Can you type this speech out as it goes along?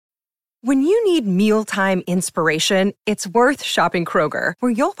When you need mealtime inspiration, it's worth shopping Kroger,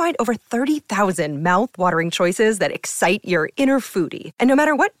 where you'll find over 30,000 mouth-watering choices that excite your inner foodie. And no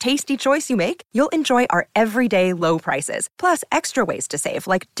matter what tasty choice you make, you'll enjoy our everyday low prices, plus extra ways to save,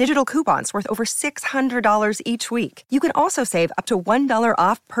 like digital coupons worth over $600 each week. You can also save up to $1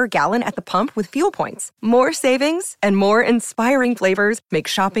 off per gallon at the pump with fuel points. More savings and more inspiring flavors make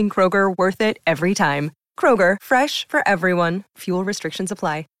shopping Kroger worth it every time. Kroger, fresh for everyone. Fuel restrictions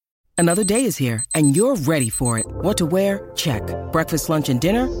apply. Another day is here, and you're ready for it. What to wear? Check. Breakfast, lunch, and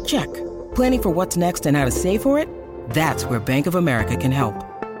dinner? Check. Planning for what's next and how to save for it? That's where Bank of America can help.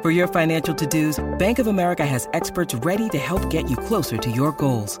 For your financial to-dos, Bank of America has experts ready to help get you closer to your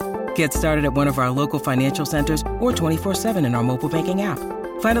goals. Get started at one of our local financial centers or 24/7 in our mobile banking app.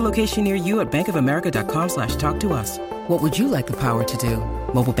 Find a location near you at bankofamerica.com/talktous. What would you like the power to do?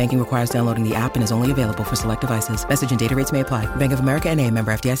 Mobile banking requires downloading the app and is only available for select devices. Message and data rates may apply. Bank of America N.A.,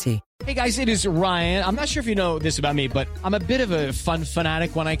 member FDIC. Hey guys, it is Ryan. I'm not sure if you know this about me, but I'm a bit of a fun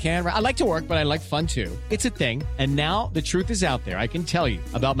fanatic when I can. I like to work, but I like fun too. It's a thing. And now the truth is out there. I can tell you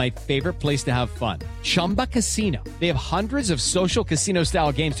about my favorite place to have fun. Chumba Casino. They have hundreds of social casino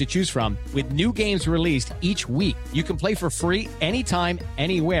style games to choose from with new games released each week. You can play for free anytime,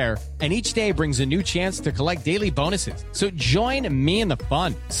 anywhere. And each day brings a new chance to collect daily bonuses. So join me in the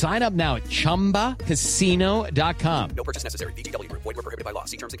fun. Sign up now at ChumbaCasino.com. No purchase necessary. VGW Group. Void where prohibited by law.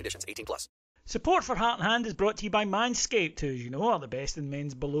 See terms and conditions. 18+. Support for Heart and Hand is brought to you by Manscaped, who, as you know, are the best in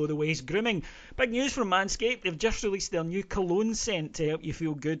men's below-the-waist grooming. Big news from Manscaped. They've just released their new cologne scent to help you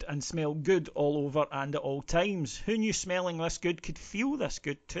feel good and smell good all over and at all times. Who knew smelling this good could feel this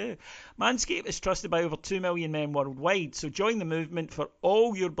good too? Manscaped is trusted by over 2 million men worldwide, so join the movement for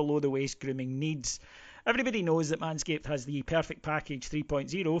all your below-the-waist grooming needs. Everybody knows that Manscaped has the perfect package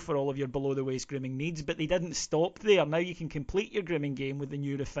 3.0 for all of your below-the-waist grooming needs, but they didn't stop there. Now you can complete your grooming game with the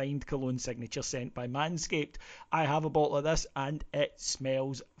new refined cologne signature scent by Manscaped. I have a bottle of this and it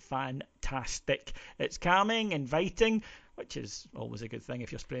smells fantastic. It's calming, inviting, which is always a good thing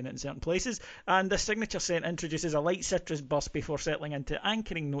if you're spraying it in certain places. And the signature scent introduces a light citrus burst before settling into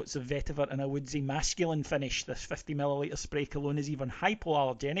anchoring notes of vetiver and a woodsy masculine finish. This 50ml spray cologne is even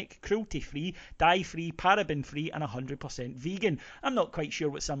hypoallergenic, cruelty-free, dye-free, paraben-free and 100% vegan. I'm not quite sure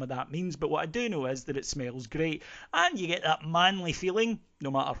what some of that means, but what I do know is that it smells great. And you get that manly feeling, no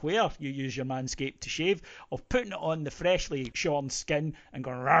matter where you use your Manscaped to shave, of putting it on the freshly shorn skin and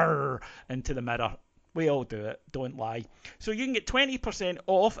going rrrr into the mirror. We all do it, don't lie. So you can get 20%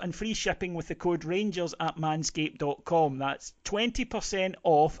 off and free shipping with the code RANGERS at manscaped.com. That's 20%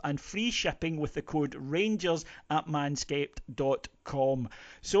 off and free shipping with the code RANGERS at manscaped.com.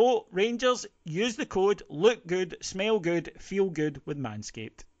 So, Rangers, use the code, look good, smell good, feel good with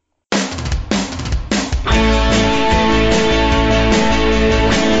Manscaped.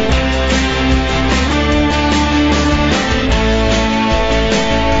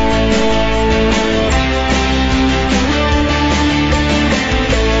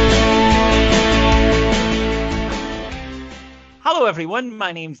 Hello everyone,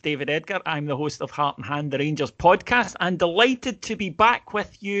 my name's David Edgar. I'm the host of Heart and Hand, the Rangers podcast, and delighted to be back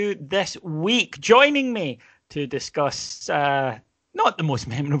with you this week. Joining me to discuss not the most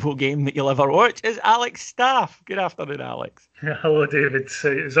memorable game that you'll ever watch is Alex Staff. Good afternoon, Alex. Hello, David.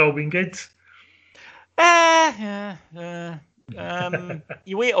 It's all been good?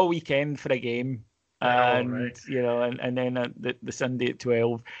 You wait all weekend for a game, and right. you know, and then the Sunday at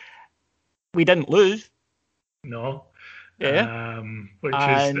 12. We didn't lose. No. Yeah.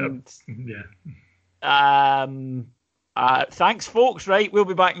 Thanks, folks. Right, we'll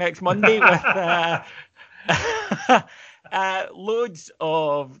be back next Monday with loads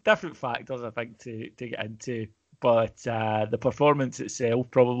of different factors, I think, to get into. But the performance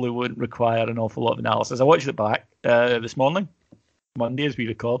itself probably wouldn't require an awful lot of analysis. I watched it back this morning, Monday, as we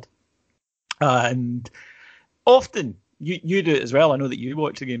record, and often. You do it as well. I know that you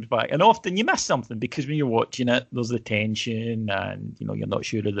watch the games back, and often you miss something because when you're watching it, there's the tension, and you're not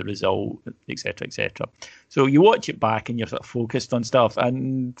sure of the result, etc., etc. So you watch it back, and you're sort of focused on stuff.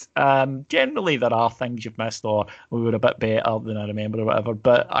 And generally, there are things you've missed, or we were a bit better than I remember, or whatever.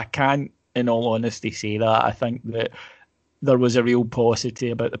 But I can't, in all honesty, say that. I think that there was a real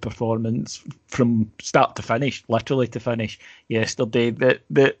paucity about the performance from start to finish, literally to finish yesterday. That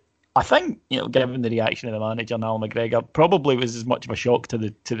I think, given the reaction of the manager, Niall McGregor, probably was as much of a shock to the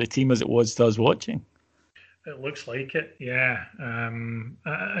team as it was to us watching. It looks like it, yeah. And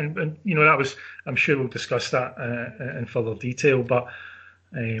that was, I'm sure we'll discuss that in further detail, but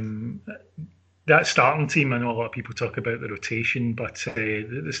that starting team, I know a lot of people talk about the rotation, but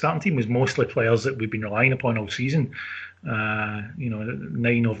the starting team was mostly players that we've been relying upon all season.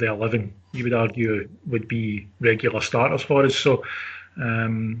 9 of the 11, you would argue, would be regular starters for us. So,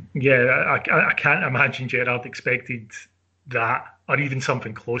 I can't imagine Gerrard expected that, or even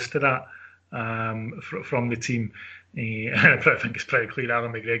something close to that, from the team. I think it's pretty clear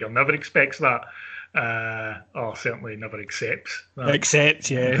Alan McGregor never expects that, or certainly never accepts that. Accepts,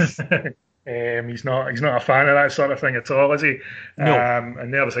 yes. He's not a fan of that sort of thing at all, is he? No.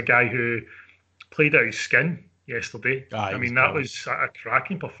 And there was a guy who played out his skin yesterday. That was a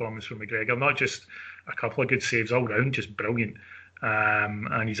cracking performance from McGregor. Not just a couple of good saves all round, just brilliant.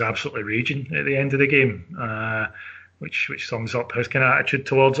 And he's absolutely raging at the end of the game, which sums up his kind of attitude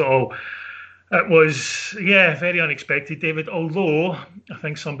towards it all. It was, very unexpected, David, although I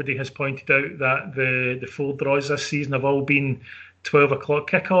think somebody has pointed out that the 4 draws this season have all been 12 o'clock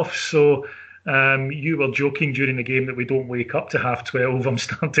kickoffs. So you were joking during the game that we don't wake up to 12:30. I'm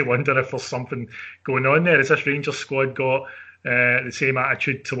starting to wonder if there's something going on there. Has this Rangers squad got the same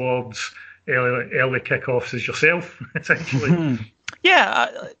attitude towards early kickoffs as yourself, essentially?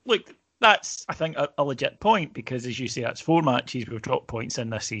 Look, that's, I think, a legit point, because, as you say, that's 4 matches we've dropped points in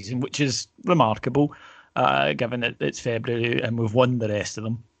this season, which is remarkable, given that it's February and we've won the rest of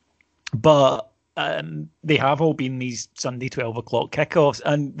them. But they have all been these Sunday 12 o'clock kickoffs,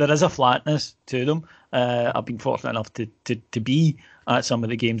 and there is a flatness to them. I've been fortunate enough to be at some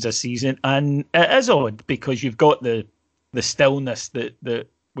of the games this season, and it is odd because you've got the stillness that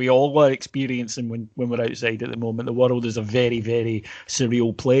we all are experiencing when we're outside at the moment. The world is a very, very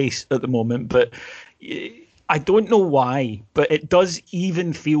surreal place at the moment, but I don't know why, but it does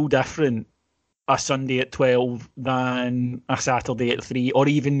even feel different a Sunday at 12 than a Saturday at 3, or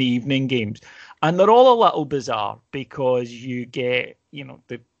even the evening games. And they're all a little bizarre because you get,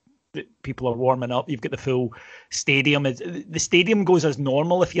 the people are warming up. You've got the full stadium. The stadium goes as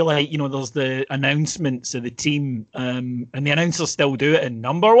normal, if you like. There's the announcements of the team, and the announcers still do it in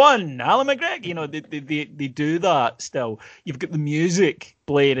number 1, Alan McGregor. They do that still. You've got the music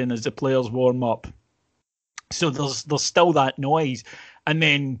blaring as the players warm up. So there's still that noise. And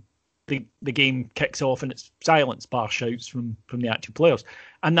then the game kicks off and it's silence, bar shouts from the actual players.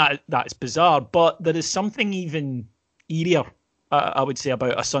 And that's bizarre. But there is something even eerier, I would say,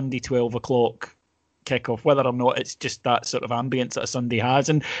 about a Sunday 12 o'clock kickoff, whether or not it's just that sort of ambience that a Sunday has.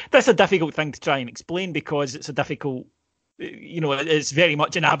 And that's a difficult thing to try and explain, because it's a difficult, it's very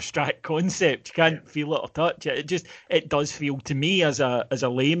much an abstract concept. You can't feel it or touch it. It does feel to me as a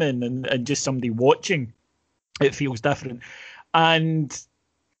layman and just somebody watching, it feels different. And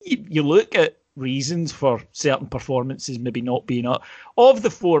you look at reasons for certain performances maybe not being up. Of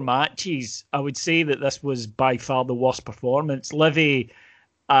the 4 matches, I would say that this was by far the worst performance. Livy,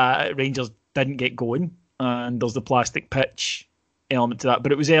 Rangers didn't get going, and there's the plastic pitch element to that,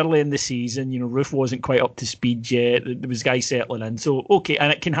 but it was early in the season. Roof wasn't quite up to speed yet. There was guys settling in, so okay,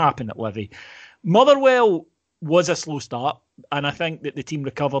 and it can happen at Livy. Motherwell was a slow start, and I think that the team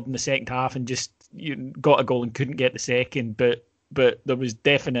recovered in the second half and just got a goal and couldn't get the second, but there was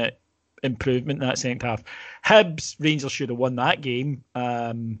definite improvement in that second half. Hibs, Rangers should have won that game.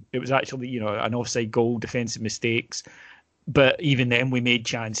 It was actually, an offside goal, defensive mistakes. But even then, we made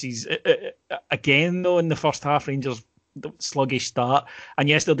chances. Again, though, in the first half, Rangers, sluggish start. And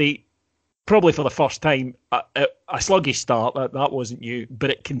yesterday, probably for the first time, a sluggish start. That wasn't new, but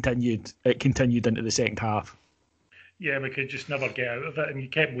it continued. It continued into the second half. Yeah, we could just never get out of it, and you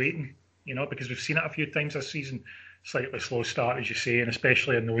kept waiting, because we've seen it a few times this season. Slightly slow start, as you say, and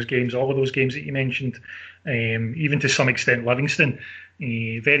especially in those games, all of those games that you mentioned, even to some extent Livingston,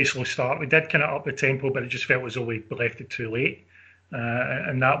 very slow start. We did kind of up the tempo, but it just felt as though we left it too late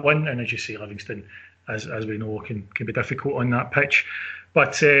in that one. And as you say, Livingston, as we know, can be difficult on that pitch.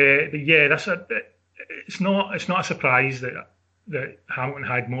 But it's not a surprise that Hamilton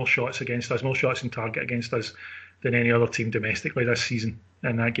had more shots against us, more shots in target against us than any other team domestically this season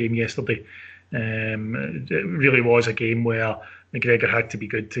in that game yesterday. It really was a game where McGregor had to be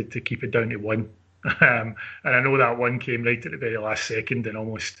good to keep it down to 1. And I know that 1 came right at the very last second, and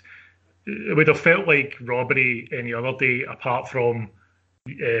almost it would have felt like robbery any other day, apart from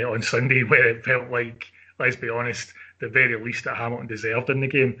on Sunday, where it felt like, let's be honest, the very least that Hamilton deserved in the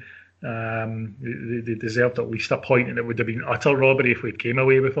game. They deserved at least a point, and it would have been utter robbery if we came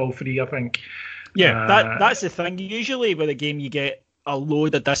away with all 3, I think. Yeah, that's the thing. Usually with a game you get a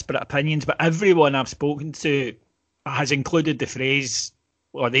load of disparate opinions, but everyone I've spoken to has included the phrase,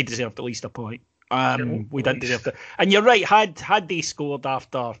 or they deserved at least a point. We didn't deserve it. And you're right, had they scored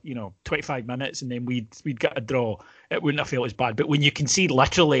after 25 minutes and then we'd got a draw, it wouldn't have felt as bad. But when you concede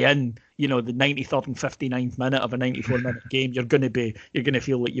literally in the 93rd and 59th minute of a 94-minute game, you're going to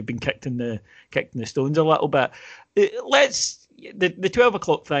feel like you've been kicked in the stones a little bit. The 12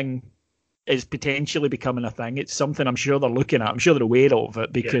 o'clock thing is potentially becoming a thing. It's something I'm sure they're looking at. I'm sure they're aware of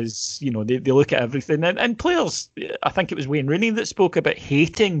it because, they look at everything. And players, I think it was Wayne Rooney that spoke about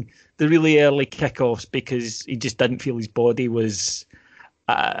hating the really early kickoffs because he just didn't feel his body was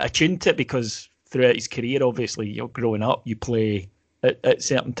attuned to it, because throughout his career, obviously, growing up, you play at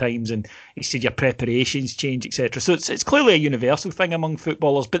certain times, and he said your preparations change, etc. So it's clearly a universal thing among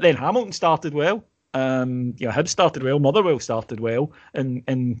footballers. But then Hamilton started well. Hibs started well, Motherwell started well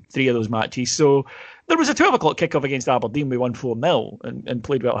in 3 of those matches. So there was a 12 o'clock kickoff against Aberdeen. We won 4-0 and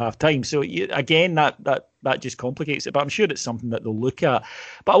played well at half time. So again, that just complicates it. But I'm sure it's something that they'll look at.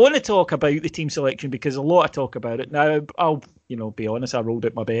 But I want to talk about the team selection because a lot of talk about it. Now, I'll be honest, I rolled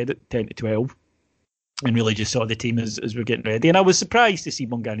out my bed at 10-12. And really just saw the team as we're getting ready. And I was surprised to see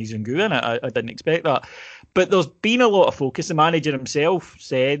Bongani Zungu in it. I didn't expect that. But there's been a lot of focus. The manager himself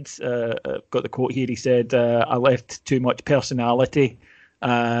said, I've got the quote here, he said, I left too much personality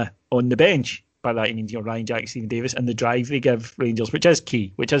on the bench. By that he means Ryan Jack, Stephen Davis, and the drive they give Rangers, which is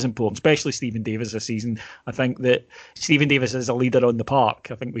key, which is important, especially Stephen Davis this season. I think that Stephen Davis is a leader on the park.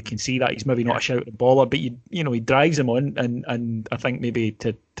 I think we can see that. He's maybe not a shouting baller, but he drives him on, and I think maybe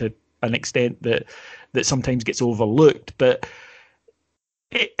to an extent that sometimes gets overlooked. But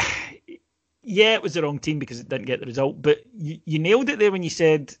it was the wrong team because it didn't get the result. But you nailed it there when you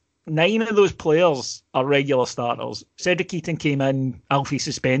said 9 of those players are regular starters. Cedric Eaton came in, Alfie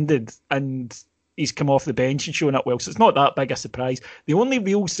suspended, and he's come off the bench and shown up well. So it's not that big a surprise. The only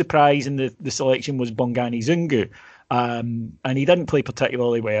real surprise in the selection was Bongani Zungu. And he didn't play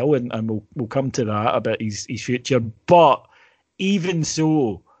particularly well, and we'll come to that about his future. But even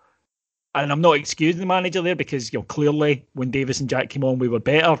so, and I'm not excusing the manager there because clearly when Davis and Jack came on we were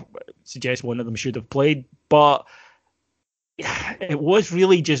better. Suggest one of them should have played, but it was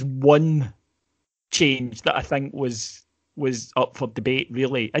really just one change that I think was up for debate,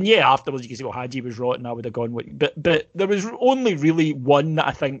 really. And afterwards you can say, well, Hadji was rotten, I would have gone with, but there was only really one that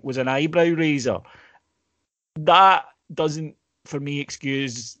I think was an eyebrow raiser. That doesn't, for me,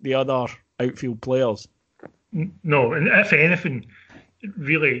 excuse the other outfield players. No, and if anything,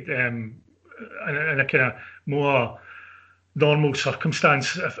 really, in a kind of more normal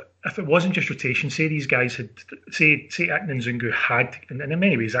circumstance, if it wasn't just rotation, say these guys had, say Eaton and Zungu had, and in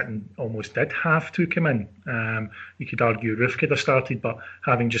many ways Eaton almost did have to come in. You could argue Roof could have started, but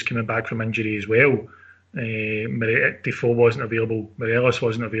having just coming back from injury as well, Defoe wasn't available, Morelos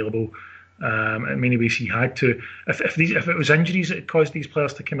wasn't available. In many ways he had to. If it was injuries that had caused these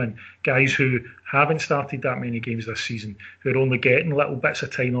players to come in, guys who haven't started that many games this season, who are only getting little bits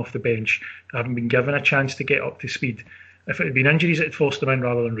of time off the bench, haven't been given a chance to get up to speed, if it had been injuries that had forced them in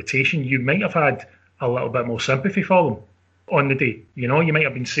rather than rotation, you might have had a little bit more sympathy for them on the day. You might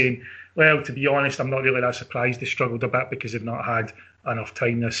have been saying, well, to be honest, I'm not really that surprised they struggled a bit because they've not had enough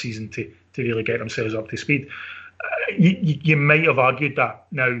time this season to really get themselves up to speed. You might have argued that.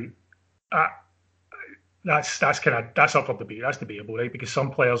 Now, that's up for debate. That's debatable, right? Because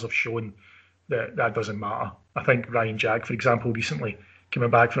some players have shown that doesn't matter. I think Ryan Jack, for example, recently coming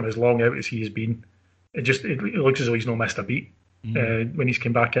back from as long out as he has been, it looks as though he's not missed a beat when he's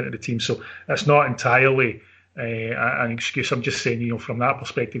come back into the team. So it's not entirely an excuse. I'm just saying, from that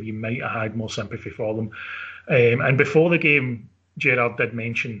perspective, you might have had more sympathy for them. And before the game, Gerrard did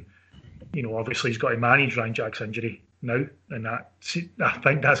mention, obviously he's got to manage Ryan Jack's injury now, and I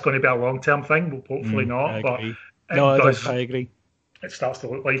think that's going to be a long-term thing. Well, hopefully not, but I agree. It starts to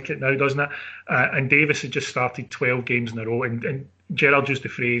look like it now, doesn't it? And Davis had just started 12 games in a row, and Gerrard used the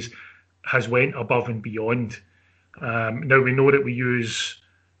phrase has went above and beyond. Now we know that we use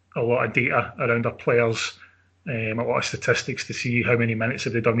a lot of data around our players, a lot of statistics to see how many minutes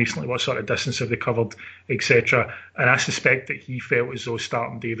have they done recently, what sort of distance have they covered, etc. And I suspect that he felt as though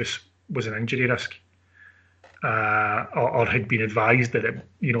starting Davis was an injury risk. Or had been advised that it,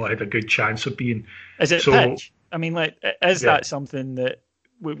 had a good chance of being. Is it pitch? I mean, that something that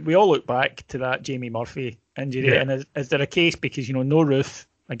we all look back to that Jamie Murphy injury, and is there a case because no Ruth,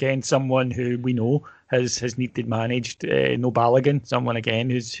 again, someone who we know has needed managed, no Balogun, someone again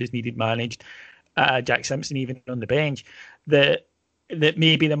who's needed managed, Jack Simpson even on the bench, that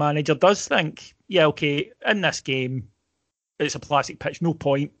maybe the manager does think, okay, in this game it's a plastic pitch, no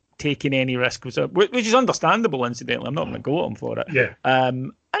point taking any risk, which is understandable, incidentally. I'm not going to go at him for it. Yeah.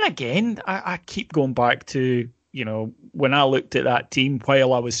 And again, I keep going back to when I looked at that team,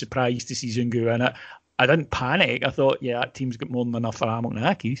 while I was surprised to see Zungu in it, I didn't panic. I thought, yeah, that team's got more than enough for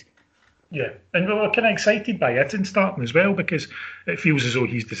Hamilton-Accies. Yeah, and we were kind of excited by Itten starting as well because it feels as though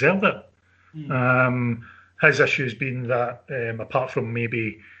he's deserved it. His issue's been that, apart from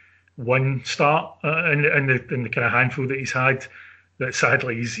maybe one start in the kind of handful that he's had, that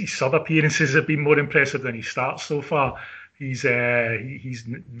sadly his sub appearances have been more impressive than his starts so far. He's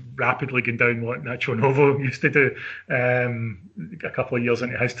rapidly gone down what Nacho Novo used to do. A couple of years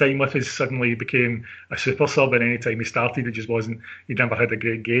into his time with us, suddenly he became a super sub, and any time he started, it just wasn't. He never had a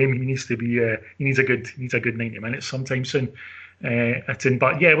great game. He needs to be. He needs a good 90 minutes sometime soon.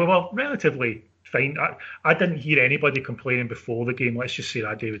 But yeah, we were relatively fine. I didn't hear anybody complaining before the game. Let's just say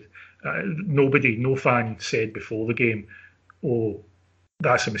that, David. No fan said before the game, "Oh,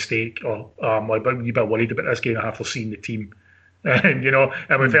 that's a mistake," or I'm a wee bit worried about this game after seeing the team. And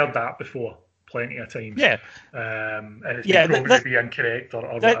we've heard that before plenty of times. Yeah. And it's proven to be incorrect or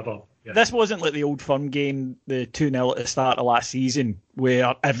whatever. Yeah. This wasn't like the Old Firm game, the 2-0 at the start of last season,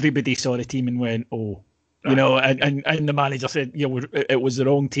 where everybody saw the team and went, oh, and the manager said, it was the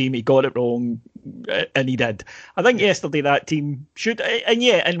wrong team, he got it wrong, and he did. I think yesterday that team should, and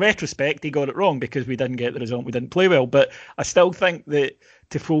yeah, in retrospect, he got it wrong because we didn't get the result, we didn't play well, but I still think that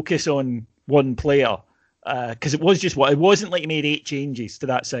to focus on one player, because it wasn't like he made 8 changes to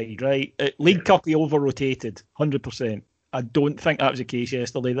that side, right? League Cup, he over-rotated, 100%. I don't think that was the case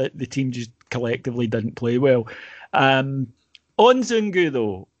yesterday. The team just collectively didn't play well. On Zungu,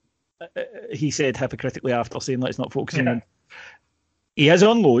 though, he said hypocritically after saying let's not focus on him. He is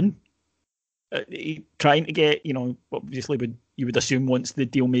on loan. Trying to get, obviously you would assume once the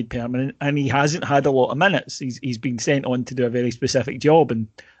deal made permanent, and he hasn't had a lot of minutes. He's been sent on to do a very specific job, and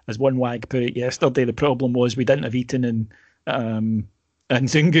as one wag put it yesterday, the problem was we didn't have Eaton and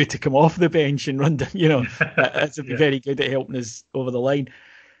Zungu to come off the bench and run down, that's very good at helping us over the line.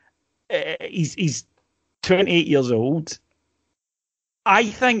 He's 28 years old. I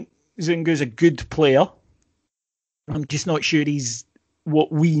think Zungu's a good player. I'm just not sure he's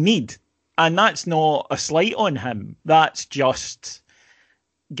what we need. And that's not a slight on him. That's just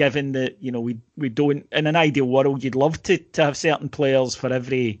given that, we don't, in an ideal world, you'd love to have certain players for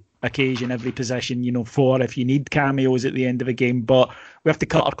every occasion, every position, for if you need cameos at the end of a game, but we have to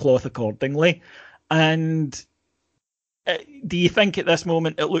cut our cloth accordingly. And do you think at this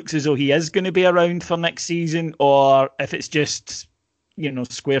moment it looks as though he is going to be around for next season, or if it's just,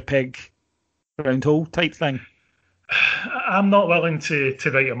 square peg, round hole type thing? I'm not willing to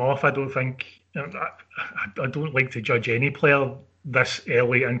write him off. I don't think. I don't like to judge any player this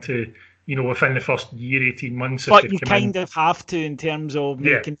early into, within the first year, 18 months. But you kind of have to in terms of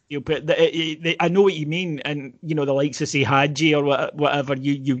making you put. I know what you mean, and the likes of say Hadji or whatever,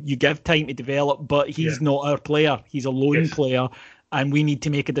 you give time to develop, but he's not our player. He's a loan player, and we need to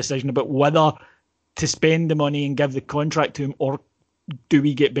make a decision about whether to spend the money and give the contract to him, or do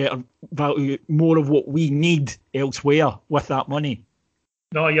we get better value, more of what we need elsewhere with that money?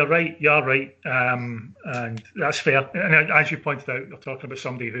 No, you're right. You're right, and that's fair. And as you pointed out, we're talking about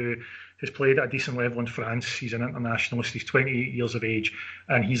somebody who has played at a decent level in France. He's an internationalist. He's 28 years of age,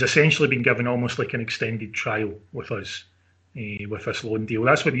 and he's essentially been given almost like an extended trial with us, with this loan deal.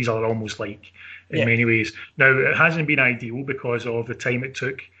 That's what these are almost like in many ways. Now, it hasn't been ideal because of the time it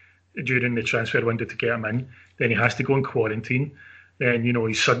took during the transfer window to get him in. Then he has to go in quarantine. Then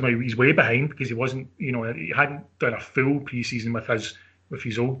he's way behind because he wasn't, he hadn't done a full pre-season with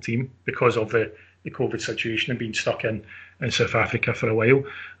his old team because of the COVID situation and being stuck in South Africa for a while.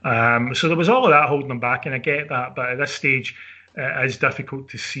 So there was all of that holding him back, and I get that. But at this stage, it's difficult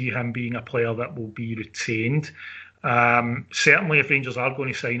to see him being a player that will be retained. Certainly, if Rangers are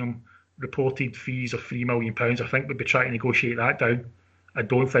going to sign him, reported fees of £3 million, I think we'd be trying to negotiate that down. I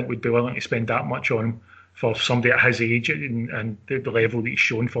don't think we'd be willing to spend that much on him for somebody at his age and the level that he's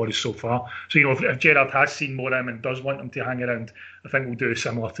shown for us so far. So, if Gerrard has seen more of him and does want him to hang around, I think we'll do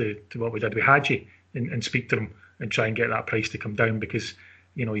similar to what we did with Hadji and speak to him and try and get that price to come down because,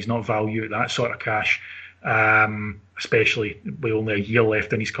 he's not value at that sort of cash, especially with only a year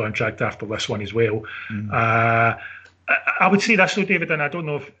left in his contract after this one as well. I would say this though, David, and I don't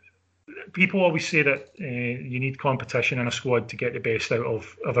know if people always say that you need competition in a squad to get the best out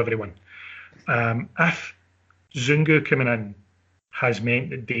of everyone. If Zungu coming in has meant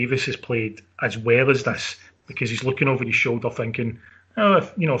that Davis has played as well as this because he's looking over his shoulder thinking,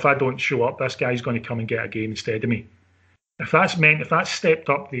 if I don't show up, this guy's going to come and get a game instead of me. If that's stepped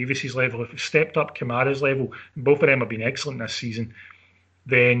up Davis's level, if it's stepped up Kamara's level, and both of them have been excellent this season,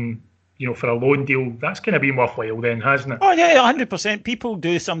 then for a loan deal, that's kind of been worthwhile then, hasn't it? Oh yeah, 100%. People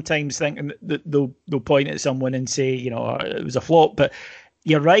do sometimes think that they'll point at someone and say, it was a flop, but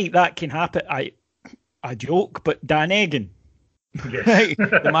you're right, that can happen. I joke, but Dan Egan, Yes. right,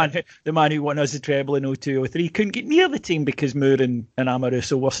 the man who won us the treble in 02-03, couldn't get near the team because Moore and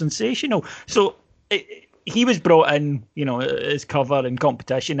Amoruso were sensational. So he was brought in, as cover and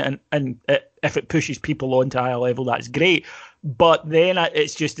competition, and if it pushes people on to a higher level, that's great. But then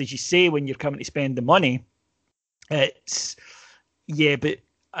it's just as you say, when you're coming to spend the money, but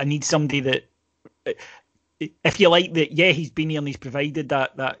I need somebody that, if you like, that, he's been here and he's provided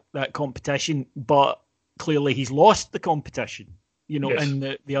that competition, but clearly he's lost the competition, Yes.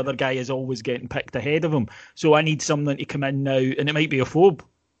 and the other guy is always getting picked ahead of him. So I need someone to come in now, and it might be a Phobe,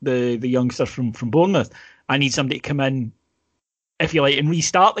 the youngster from Bournemouth. I need somebody to come in, if you like, and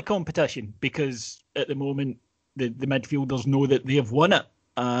restart the competition, because at the moment the midfielders know that they have won it.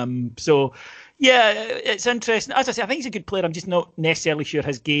 So it's interesting. As I say, I think he's a good player. I'm just not necessarily sure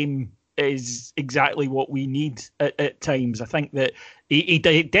his game is exactly what we need at times. I think that he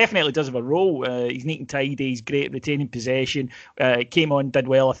definitely does have a role. He's neat and tidy. He's great at retaining possession. Came on, did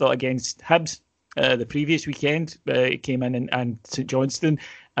well, I thought, against Hibs the previous weekend. Came in and St Johnstone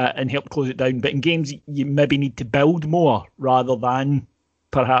and helped close it down. But in games, you maybe need to build more rather than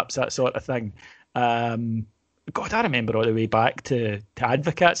perhaps that sort of thing. God, I remember all the way back to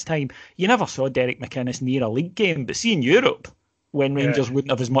Advocates' time. You never saw Derek McInnes near a league game, but see in Europe, when Rangers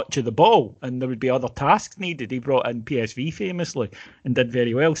wouldn't have as much of the ball and there would be other tasks needed, he brought in PSV famously and did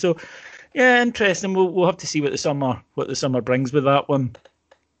very well. So, interesting. We'll have to see what the summer brings with that one.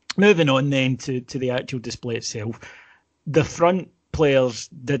 Moving on then to the actual display itself. The front players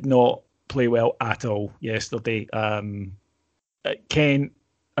did not play well at all yesterday. Kent,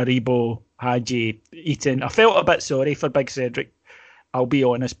 Aribo, Hagi, Eaton. I felt a bit sorry for Big Cedric, I'll be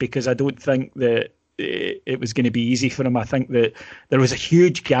honest, because I don't think that it was going to be easy for him. I think that there was a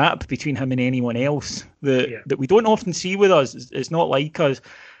huge gap between him and anyone else that we don't often see with us. It's not like us.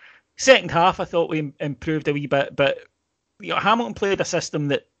 Second half, I thought we improved a wee bit, but Hamilton played a system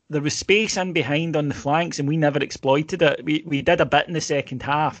that there was space in behind on the flanks, and we never exploited it. We did a bit in the second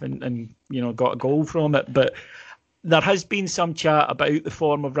half and got a goal from it, but there has been some chat about the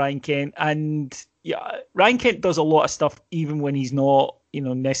form of Ryan Kent, and Ryan Kent does a lot of stuff even when he's not,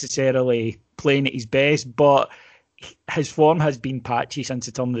 necessarily playing at his best, but his form has been patchy since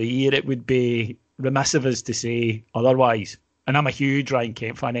the turn of the year. It would be remiss of us to say otherwise. And I'm a huge Ryan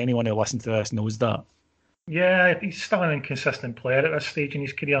Kent fan. Anyone who listens to this knows that. Yeah, he's still an inconsistent player at this stage in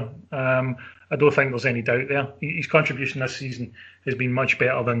his career. I don't think there's any doubt there. His contribution this season has been much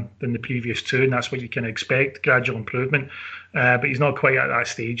better than the previous two, and that's what you can expect, gradual improvement. But he's not quite at that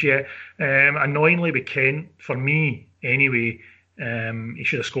stage yet. Annoyingly with Kent, for me anyway, he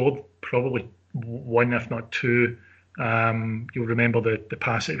should have scored probably one, if not two. You'll remember the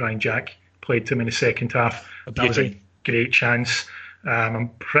pass that Ryan Jack played to him in the second half. That was a great chance. I'm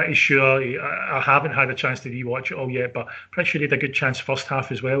pretty sure, I haven't had a chance to rewatch it all yet, but pretty sure he had a good chance first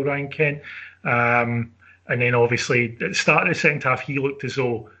half as well, Ryan Kent. And then obviously at the start of the second half, he looked as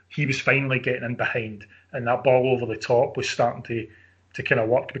though he was finally getting in behind, and that ball over the top was starting to kind of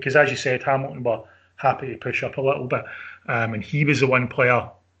work, because as you said, Hamilton were happy to push up a little bit, and he was the one player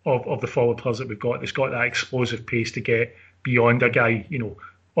of the forward players that we've got that's got that explosive pace to get beyond a guy,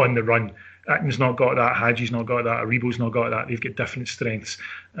 on the run. Atkin's not got that, Hagi's not got that, Aribo's not got that. They've got different strengths.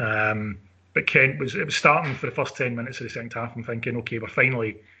 But Kent was starting for the first 10 minutes of the second half. I'm thinking, okay, we're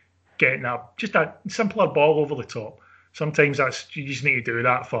finally getting just a simpler ball over the top. Sometimes you just need to do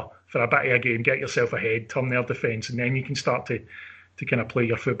that for a bit of a game, get yourself ahead, turn their defence, and then you can start to kind of play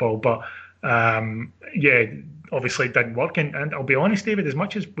your football. But obviously it didn't work. And I'll be honest, David, as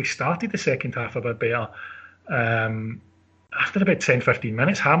much as we started the second half a bit better, after about 10-15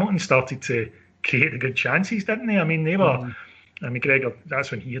 minutes, Hamilton started to create the good chances, didn't they? I mean, they were... I mean, Gregor,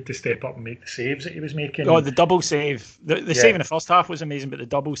 that's when he had to step up and make the saves that he was making. Oh, the double save. The save in the first half was amazing, but the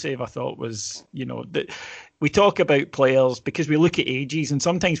double save, I thought, was, we talk about players because we look at ages, and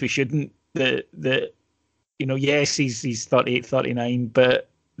sometimes we shouldn't. Yes, he's 38, 39, but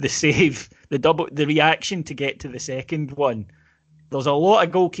the save, the reaction to get to the second one, there's a lot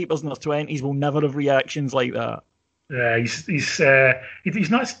of goalkeepers in their 20s will never have reactions like that. Yeah, he's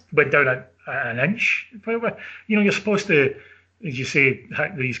not went down an inch. You're supposed to, as you say,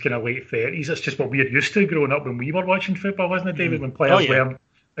 these kind of late 30s. That's just what we're used to growing up when we were watching football, wasn't it, David? When players weren't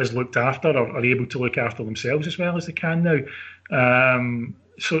as looked after or are able to look after themselves as well as they can now.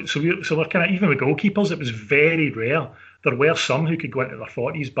 So we're kind of, even with goalkeepers, it was very rare. There were some who could go into their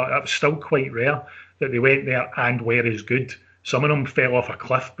 40s, but it was still quite rare that they went there and were as good Some of them fell off a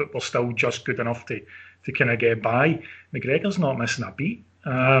cliff, but were still just good enough to kind of get by. McGregor's not missing a beat.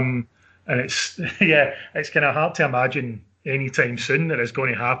 And it's it's kind of hard to imagine anytime soon that it's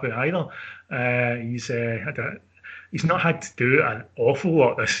going to happen either. He's not had to do an awful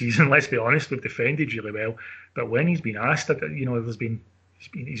lot this season. Let's be honest, we've defended really well, but when he's been asked, he's been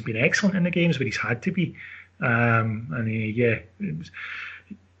excellent in the games where he's had to be.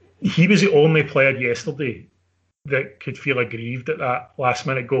 He was the only player yesterday that could feel aggrieved at that last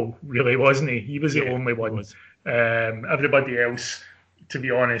minute goal, really, wasn't he? He was the only one. Everybody else, to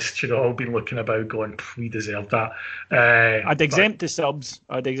be honest, should have all been looking about going, we deserved that. I'd exempt the subs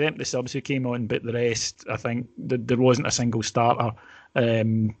who came on, but the rest, I think, there wasn't a single starter.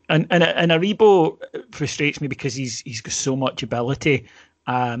 And Aribo frustrates me because he's got so much ability.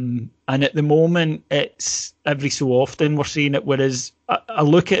 And at the moment, it's every so often we're seeing it, whereas I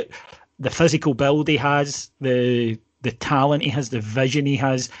look at the physical build he has, the talent he has, the vision he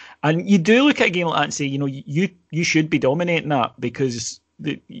has, and you do look at a game like that and say, you should be dominating that, because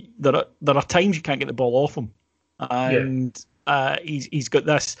there are times you can't get the ball off him, and he's got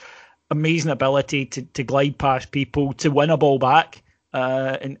this amazing ability to glide past people, to win a ball back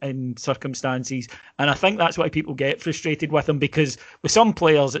in circumstances, and I think that's why people get frustrated with him, because with some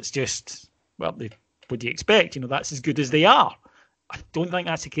players it's just, well, what do you expect? That's as good as they are. I don't think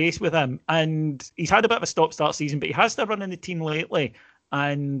that's the case with him. And he's had a bit of a stop-start season, but he has still run in the team lately.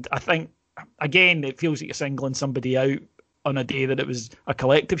 And I think, again, it feels like you're singling somebody out on a day that it was a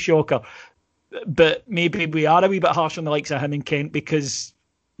collective shocker. But maybe we are a wee bit harsh on the likes of him and Kent, because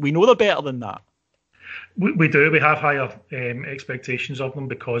we know they're better than that. We do. We have higher expectations of them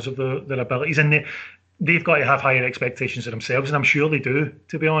because of their abilities. And they've got to have higher expectations of themselves, and I'm sure they do,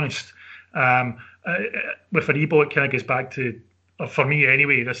 to be honest. With Aribo, it kind of goes back to, for me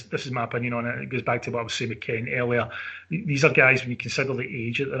anyway, this is my opinion on it, it goes back to what I was saying with Ken earlier. These are guys, when you consider the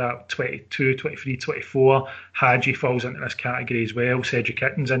age that they're at, 22, 23, 24, Hadji falls into this category as well, Cedric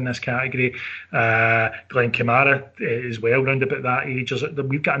Kitten's in this category, Glenn Kamara as well, round about that age.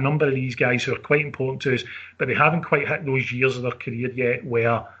 We've got a number of these guys who are quite important to us, but they haven't quite hit those years of their career yet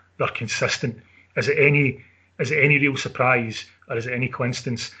where they're consistent. Is it any real surprise, or is it any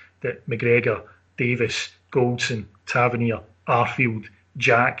coincidence that McGregor, Davis, Goldson, Tavernier, Arfield,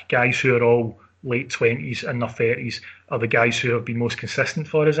 Jack, guys who are all late 20s and their 30s, are the guys who have been most consistent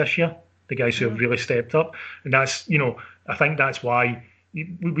for us this year, the guys who have really stepped up? And that's, I think that's why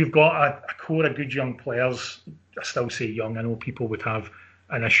we've got a core of good young players. I still say young. I know people would have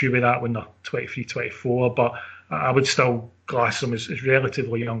an issue with that when they're 23, 24, but I would still class them as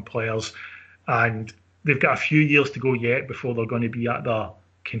relatively young players. And they've got a few years to go yet before they're going to be at their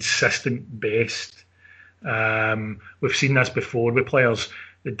consistent best. We've seen this before with players.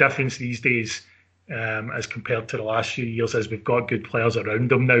 The difference these days, as compared to the last few years, is we've got good players around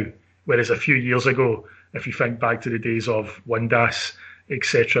them now. Whereas a few years ago, if you think back to the days of Windass,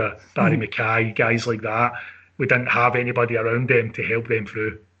 etc., Barry Mackay, guys like that, we didn't have anybody around them to help them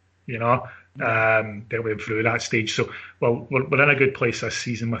through, help them through that stage. So, well, we're in a good place this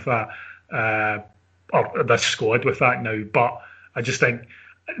season with that, or this squad with that now. But I just think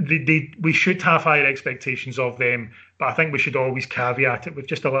we should have higher expectations of them, but I think we should always caveat it with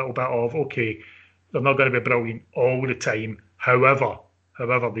just a little bit of, okay, they're not going to be brilliant all the time. However,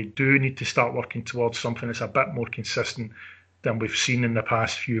 they do need to start working towards something that's a bit more consistent than we've seen in the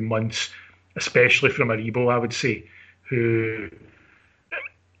past few months, especially from Aribo, I would say, who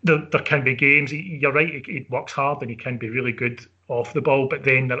there can be games, you're right, he works hard and he can be really good off the ball, but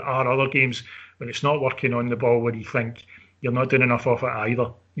then there are other games when it's not working on the ball where you think you're not doing enough of it either.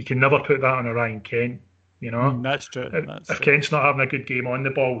 You can never put that on a Ryan Kent, That's true. If Kent's not having a good game on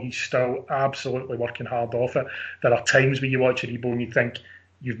the ball, he's still absolutely working hard off it. There are times where you watch Aribo and you think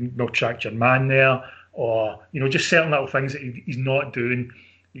you've not tracked your man there, or, just certain little things that he's not doing.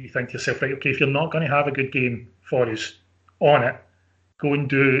 You think to yourself, right, okay, if you're not going to have a good game for us on it, go and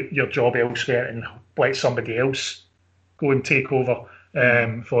do your job elsewhere and let somebody else go and take over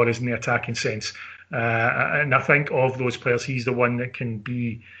for us in the attacking sense. And I think of those players, he's the one that can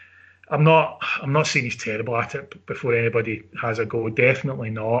be. I'm not saying he's terrible at it before anybody has a go. Definitely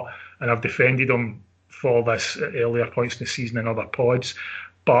not. And I've defended him for this at earlier points in the season in other pods.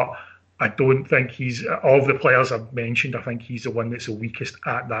 But I don't think he's, of the players I've mentioned, I think he's the one that's the weakest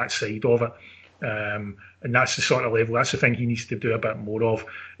at that side of it. And that's the sort of level, that's the thing he needs to do a bit more of.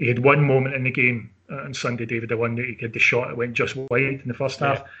 He had one moment in the game on Sunday, David, the one that he had the shot that went just wide in the first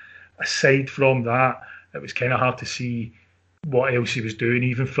half. Aside from that, it was kind of hard to see what else he was doing,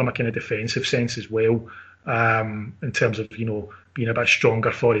 even from a kind of defensive sense as well, in terms of, being a bit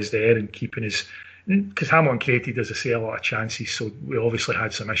stronger for us there and keeping his because Hamilton created, as I say, a lot of chances, so we obviously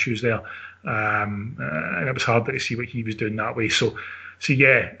had some issues there, and it was harder to see what he was doing that way. So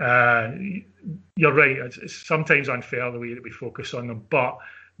yeah, you're right. It's sometimes unfair the way that we focus on them, but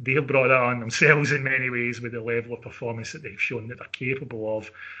they've brought that on themselves in many ways with the level of performance that they've shown that they're capable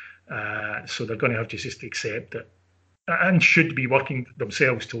of. So they're going to have to just accept it, and should be working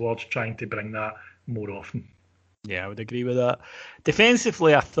themselves towards trying to bring that more often. Yeah, I would agree with that.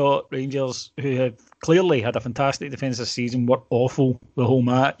 Defensively, I thought Rangers, who have clearly had a fantastic defence this season, were awful the whole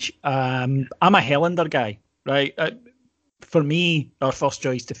match. I'm a Helander guy, right? For me, our first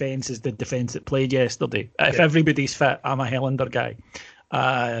choice defence is the defence that played yesterday. If everybody's fit, I'm a Helander guy.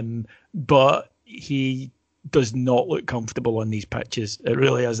 But he does not look comfortable on these pitches. It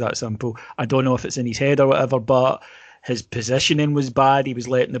really is that simple. I don't know if it's in his head or whatever, but his positioning was bad. He was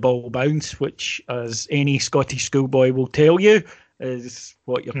letting the ball bounce, which, as any Scottish schoolboy will tell you, is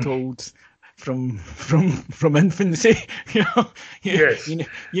what you're told from infancy. Yes.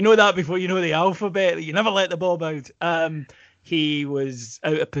 You know that before you know the alphabet, that you never let the ball bounce. He was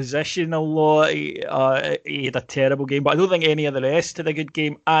out of position a lot. He had a terrible game, but I don't think any of the rest had a good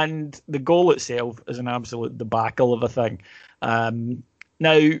game. And the goal itself is an absolute debacle of a thing.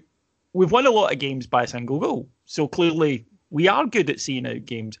 Now, we've won a lot of games by a single goal. So clearly we are good at seeing out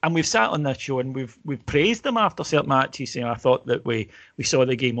games. And we've sat on this show and we've praised them after certain matches, saying I thought that we saw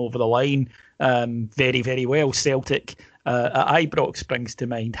the game over the line very, very well. Celtic at Ibrox springs to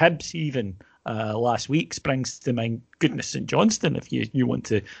mind. Hibs even last week springs to mind. Goodness, St Johnstone, if you want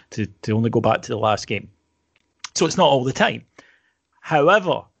to only go back to the last game. So it's not all the time.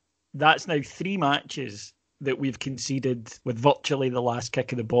 However, that's now 3 matches that we've conceded with virtually the last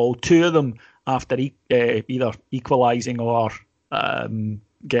kick of the ball. 2 of them after either equalising or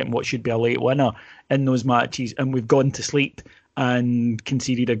getting what should be a late winner in those matches. And we've gone to sleep and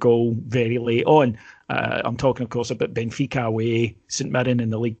conceded a goal very late on. I'm talking, of course, about Benfica away, St Mirren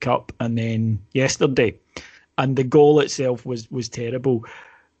in the League Cup, and then yesterday. And the goal itself was terrible.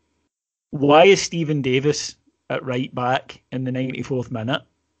 Why is Stephen Davis at right back in the 94th minute?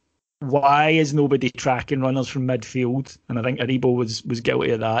 Why is nobody tracking runners from midfield? And I think Aribo was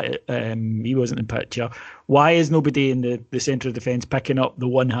guilty of that. He wasn't in picture. Why is nobody in the centre of defence picking up the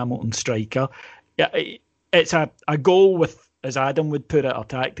one Hamilton striker? It's a goal with, as Adam would put it, our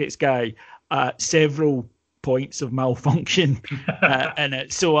tactics guy, several points of malfunction in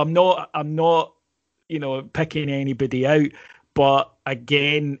it. So I'm not picking anybody out. But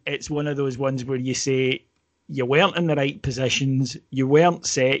again, it's one of those ones where you say, you weren't in the right positions, you weren't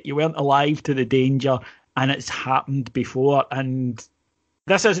set, you weren't alive to the danger, and it's happened before. And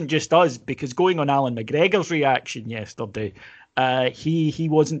this isn't just us, because going on Alan McGregor's reaction yesterday, he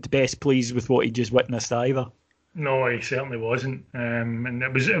wasn't best pleased with what he just witnessed either. No, he certainly wasn't. And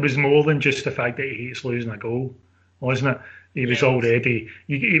it was more than just the fact that he hates losing a goal, wasn't it? He was already...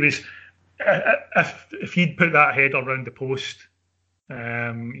 He was... If he'd put that header around the post,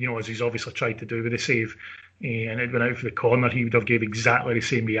 as he's obviously tried to do with the save, and it went out for the corner, he would have gave exactly the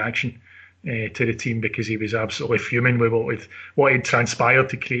same reaction to the team, because he was absolutely fuming with what had transpired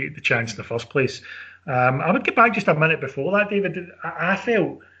to create the chance in the first place. I would get back just a minute before that, David. I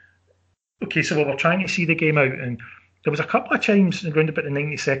felt, okay, so we were trying to see the game out, and there was a couple of times around about the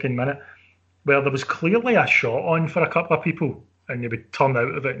 92nd minute where there was clearly a shot on for a couple of people, and they would turn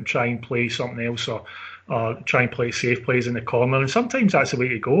out of it and try and play something else, or try and play safe plays in the corner. And sometimes that's the way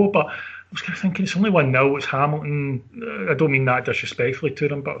to go, but I was kind of thinking, it's only 1-0, it's Hamilton. I don't mean that disrespectfully to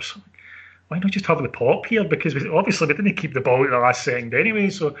them, but why not just have the pop here? Because we didn't keep the ball at the last second anyway.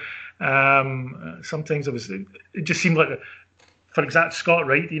 So sometimes it just seemed like, for example, Scott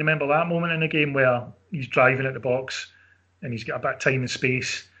Wright, do you remember that moment in the game where he's driving at the box and he's got a bit of time and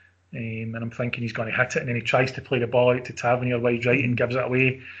space, and I'm thinking he's going to hit it, and then he tries to play the ball out to Tavernier wide right and gives it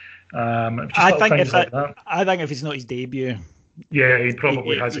away. I think if it's not his debut, yeah, he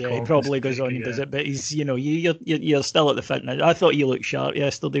probably has it. He probably goes on and does it, but he's, you're still at the fitness. I thought he looked sharp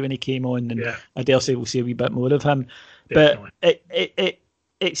yesterday when he came on, and I dare say we'll see a wee bit more of him. Definitely. But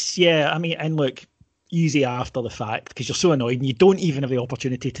it's I mean, and look, easy after the fact, because you're so annoyed and you don't even have the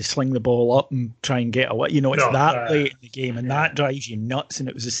opportunity to sling the ball up and try and get away. It's that late in the game, and that drives you nuts. And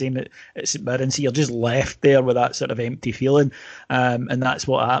it was the same at St Mirren. So you're just left there with that sort of empty feeling, and that's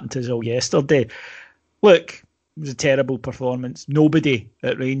what happened to us all yesterday. Look, it was a terrible performance. Nobody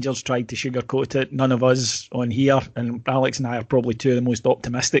at Rangers tried to sugarcoat it. None of us on here, and Alex and I are probably 2 of the most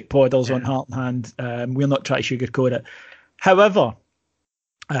optimistic podders on Heart and Hand. We're not trying to sugarcoat it. However,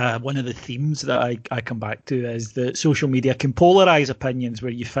 one of the themes that I come back to is that social media can polarise opinions,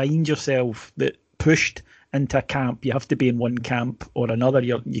 where you find yourself that pushed into a camp. You have to be in one camp or another.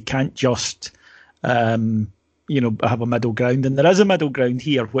 You can't just have a middle ground. And there is a middle ground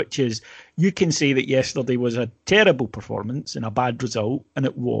here, which is you can say that yesterday was a terrible performance and a bad result, and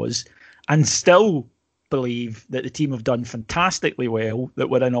it was, and still believe that the team have done fantastically well, that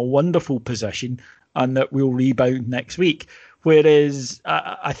we're in a wonderful position, and that we'll rebound next week. Whereas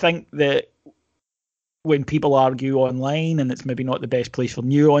I think that when people argue online, and it's maybe not the best place for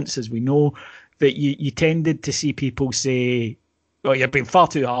nuance, as we know, that you tended to see people say, well, you're being far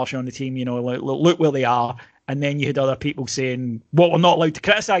too harsh on the team, look where they are. And then you had other people saying, well, we're not allowed to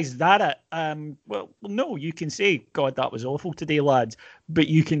criticise. Is that it? Well, no, you can say, God, that was awful today, lads. But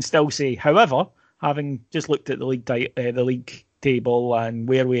you can still say, however, having just looked at the league table and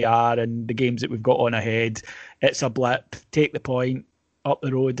where we are and the games that we've got on ahead, it's a blip. Take the point, up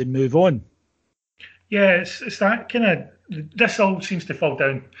the road and move on. Yeah, it's that kind of... This all seems to fall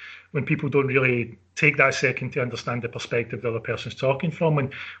down when people don't really take that second to understand the perspective the other person's talking from.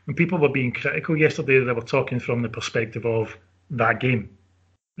 When people were being critical yesterday, they were talking from the perspective of that game.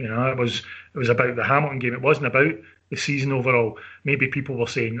 It was about the Hamilton game. It wasn't about the season overall. Maybe people were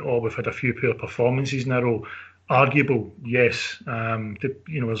saying, we've had a few poor performances in a row. Arguable, yes.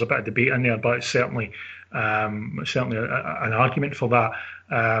 There's a bit of debate in there, but it's certainly an argument for that.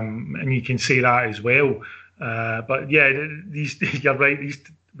 And you can say that as well. But yeah, you're right.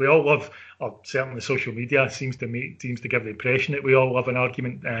 We all love, or certainly social media seems to give the impression that we all love an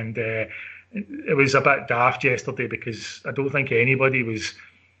argument, and it was a bit daft yesterday because I don't think anybody was.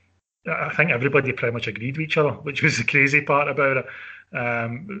 I think everybody pretty much agreed with each other, which was the crazy part about it.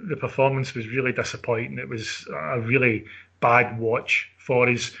 The performance was really disappointing. It was a really bad watch for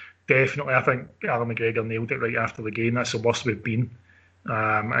us. Definitely, I think Alan McGregor nailed it right after the game. That's the worst we've been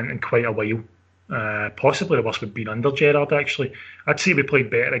in quite a while. Possibly the worst we've been under Gerrard, actually. I'd say we played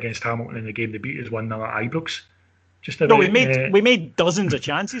better against Hamilton in the game. They beat us 1-0 at Ibrox. We made dozens of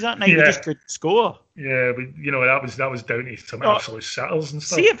chances that night. Yeah. We just couldn't score. Yeah, that was down to some absolute sitters and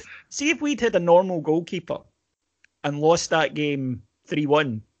stuff. See if we'd had a normal goalkeeper and lost that game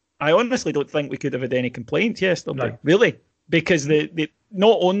 3-1, I honestly don't think we could have had any complaints yesterday. No. Really, because the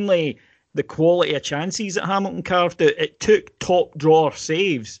not only the quality of chances that Hamilton carved out, it took top drawer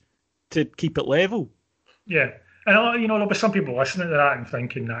saves to keep it level. Yeah, and there'll be some people listening to that and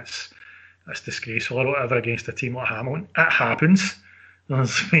thinking that's disgraceful or whatever against a team like Hamilton. It happens.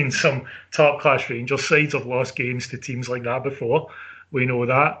 There's been some top class Rangers sides have lost games to teams like that before. We know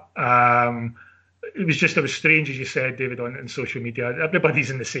that. It was strange, as you said, David, on social media. Everybody's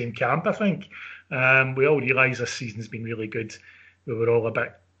in the same camp, I think. We all realise this season's been really good. We were all a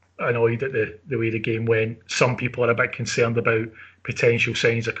bit annoyed at the way the game went. Some people are a bit concerned about potential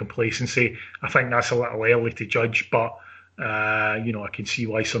signs of complacency. I think that's a little early to judge, but I can see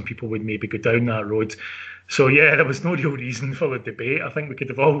why some people would maybe go down that road. So yeah, there was no real reason for the debate. I think we could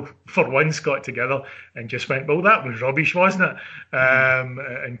have all, for once, got together and just went, well, that was rubbish, wasn't it?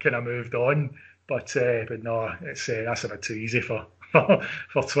 And kind of moved on. But no, it's that's a bit too easy for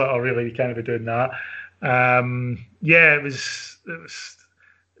Twitter. Really, you can't be doing that. Yeah, it was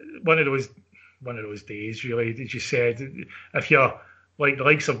one of those days, really. As you said, if you're like the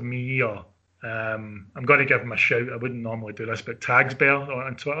likes of me, or I'm going to give him a shout. I wouldn't normally do this, but Tags Bear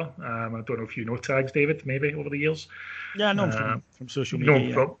on Twitter. I don't know if you know Tags, David, maybe over the years. Yeah, I know him from social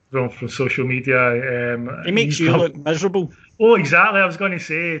media. From social media. He makes you look miserable. Oh, exactly. I was going to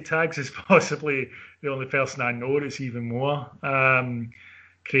say Tags is possibly the only person I know that's even more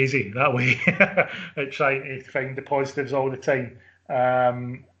crazy that way at trying to find the positives all the time.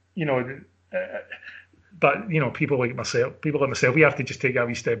 But people like myself, we have to just take a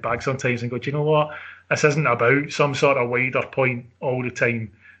wee step back sometimes and go, do you know what? This isn't about some sort of wider point all the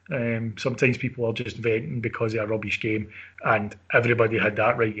time. Sometimes people are just venting because of a rubbish game, and everybody had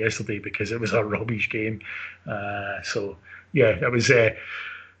that right yesterday because it was a rubbish game. So yeah, it was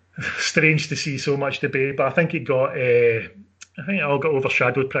strange to see so much debate, but I think it all got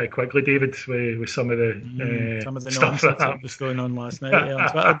overshadowed pretty quickly, David, with some of the stuff that was going on last night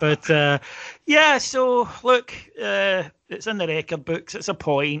on Twitter. But yeah, so look, it's in the record books. It's a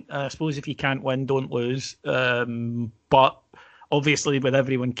point. I suppose if you can't win, don't lose. But obviously, with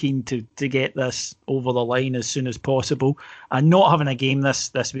everyone keen to get this over the line as soon as possible, and not having a game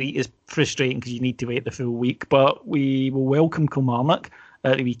this week is frustrating because you need to wait the full week. But we will welcome Kilmarnock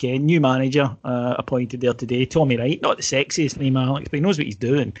at the weekend. New manager appointed there today, Tommy Wright. Not the sexiest name, Alex, but he knows what he's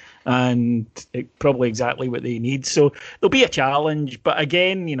doing, and probably exactly what they need. So there'll be a challenge, but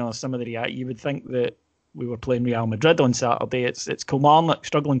again, some of the you would think that we were playing Real Madrid on Saturday. It's Kilmarnock,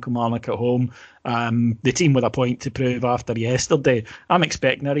 struggling Kilmarnock at home. The team with a point to prove after yesterday. I'm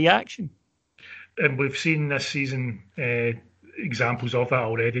expecting a reaction. And we've seen this season examples of that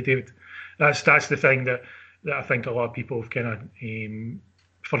already, David. That's the thing that I think a lot of people have kind of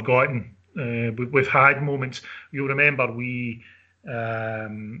forgotten. We've had moments. You'll remember we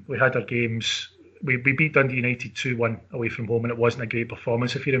had our games. We beat Dundee United 2-1 away from home, and it wasn't a great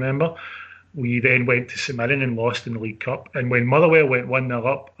performance, if you remember. We then went to St Mirren and lost in the League Cup. And when Motherwell went 1-0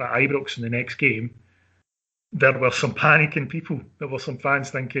 up at Ibrox in the next game, there were some panicking people. There were some fans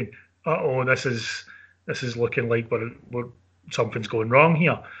thinking, "Uh-oh, this is looking like something's going wrong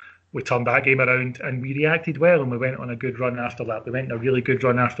here." We turned that game around and we reacted well, and we went on a good run after that. We went on a really good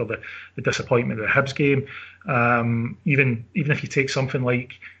run after the disappointment of the Hibs game. Even if you take something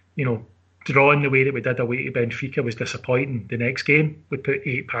like, drawing the way that we did away to Benfica was disappointing. The next game, we put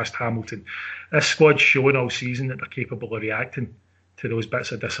 8 past Hamilton. This squad's shown all season that they're capable of reacting to those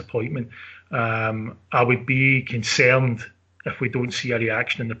bits of disappointment. I would be concerned if we don't see a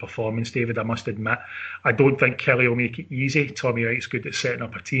reaction in the performance, David, I must admit. I don't think Kelly will make it easy. Tommy Wright's good at setting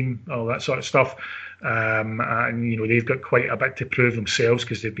up a team, all that sort of stuff. And, they've got quite a bit to prove themselves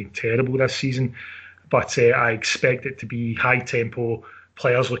because they've been terrible this season. But I expect it to be high tempo,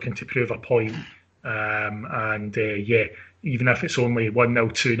 players looking to prove a point. Even if it's only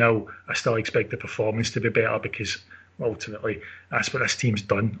 1-0, 2-0, I still expect the performance to be better because ultimately that's what this team's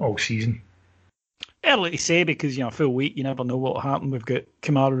done all season. Early to say because, full week, you never know what will happen. We've got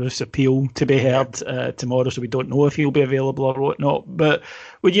Kamara's appeal to be heard tomorrow, so we don't know if he'll be available or whatnot. But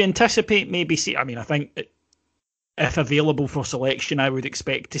would you anticipate maybe I think if available for selection, I would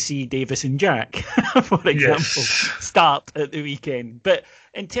expect to see Davis and Jack, for example, start at the weekend. But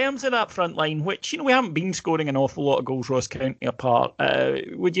in terms of that front line, which, we haven't been scoring an awful lot of goals, Ross County apart,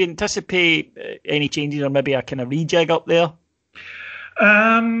 would you anticipate any changes or maybe a kind of rejig up there?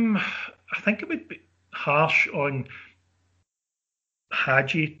 I think it would be harsh on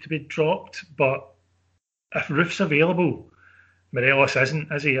Hagi to be dropped, but if Roof's available, Morelos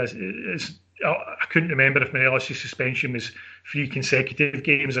isn't, is he? I couldn't remember if Morelos' suspension was 3 consecutive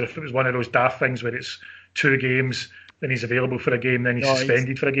games or if it was one of those daft things where it's 2 games, then he's available for a game, then he's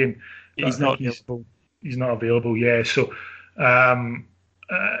suspended for a game. He's not available. He's not available, yeah. So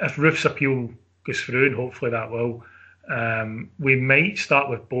if Roof's appeal goes through, and hopefully that will, we might start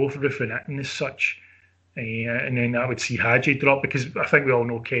with both Roof and Itten as such, and then I would see Hagi drop because I think we all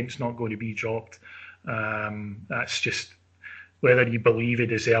know Kent's not going to be dropped. That's just whether you believe he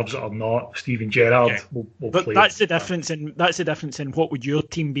deserves it or not. Steven Gerrard will but play. That's the difference in what would your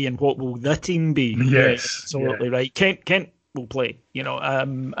team be and what will the team be. Yes, absolutely right. Kent will play.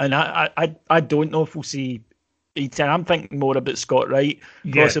 And I don't know if we'll see. I'm thinking more about Scott Wright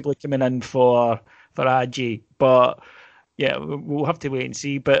possibly coming in for Hagi, but yeah, we'll have to wait and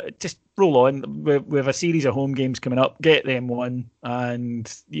see. But just roll on. We have a series of home games coming up. Get them won, and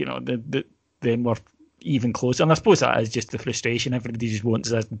then we're even closer. And I suppose that is just the frustration. Everybody just wants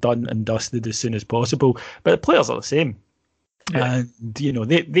this done and dusted as soon as possible. But the players are the same, and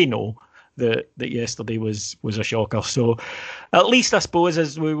they know that yesterday was a shocker. So at least I suppose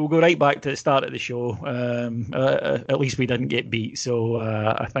as we will go right back to the start of the show, at least we didn't get beat. So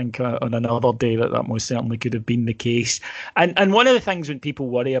I think on another day that most certainly could have been the case. And one of the things when people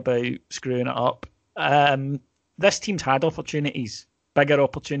worry about screwing it up, this team's had opportunities, bigger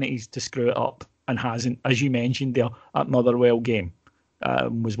opportunities to screw it up and hasn't. As you mentioned there, that Motherwell game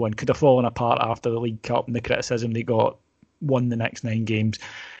was one. Could have fallen apart after the League Cup and the criticism they got, won the next 9 games.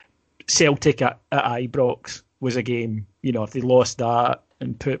 Celtic at Ibrox was a game, if they lost that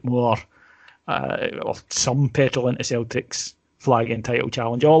and put more or some petrol into Celtic's flag and title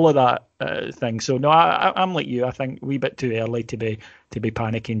challenge, all of that thing. So no, I'm like you. I think a wee bit too early to be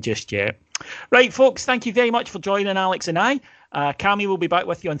panicking just yet. Right, folks, thank you very much for joining Alex and I. Cammy will be back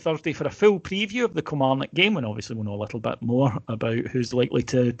with you on Thursday for a full preview of the Kilmarnock game, and obviously we'll know a little bit more about who's likely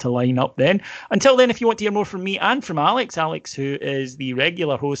to line up then. Until then, if you want to hear more from me and from Alex, who is the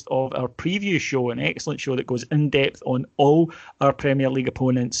regular host of our preview show, an excellent show that goes in depth on all our Premier League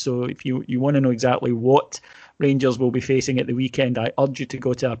opponents. So if you want to know exactly what Rangers will be facing at the weekend, I urge you to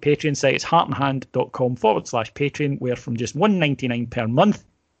go to our Patreon site. It's heartandhand.com/Patreon, where from just $1.99 per month,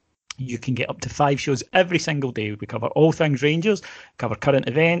 you can get up to 5 shows every single day. We cover all things Rangers, cover current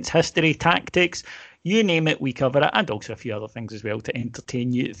events, history, tactics, you name it, we cover it, and also a few other things as well to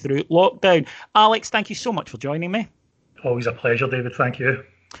entertain you through lockdown. Alex, thank you so much for joining me. Always a pleasure, David. Thank you.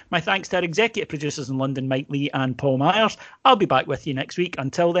 My thanks to our executive producers in London, Mike Lee and Paul Myers. I'll be back with you next week.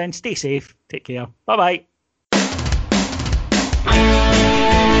 Until then, stay safe. Take care. Bye-bye.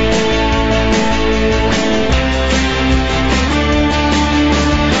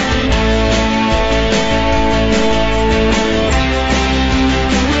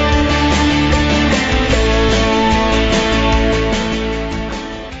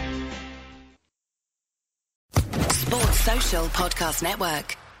 Podcast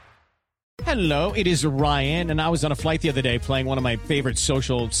Network. Hello, it is Ryan, and I was on a flight the other day playing one of my favorite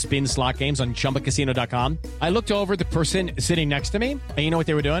social spin slot games on ChumbaCasino.com. I looked over at the person sitting next to me, and you know what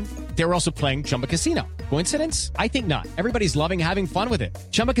they were doing? They were also playing Chumba Casino. Coincidence? I think not. Everybody's loving having fun with it.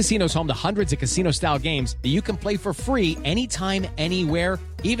 Chumba Casino is home to hundreds of casino-style games that you can play for free anytime, anywhere,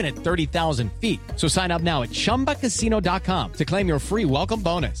 even at 30,000 feet. So sign up now at ChumbaCasino.com to claim your free welcome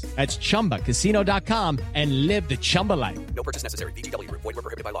bonus. That's ChumbaCasino.com and live the Chumba life. No purchase necessary. VGW Group. Void where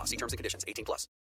prohibited by law. See terms and conditions. 18+.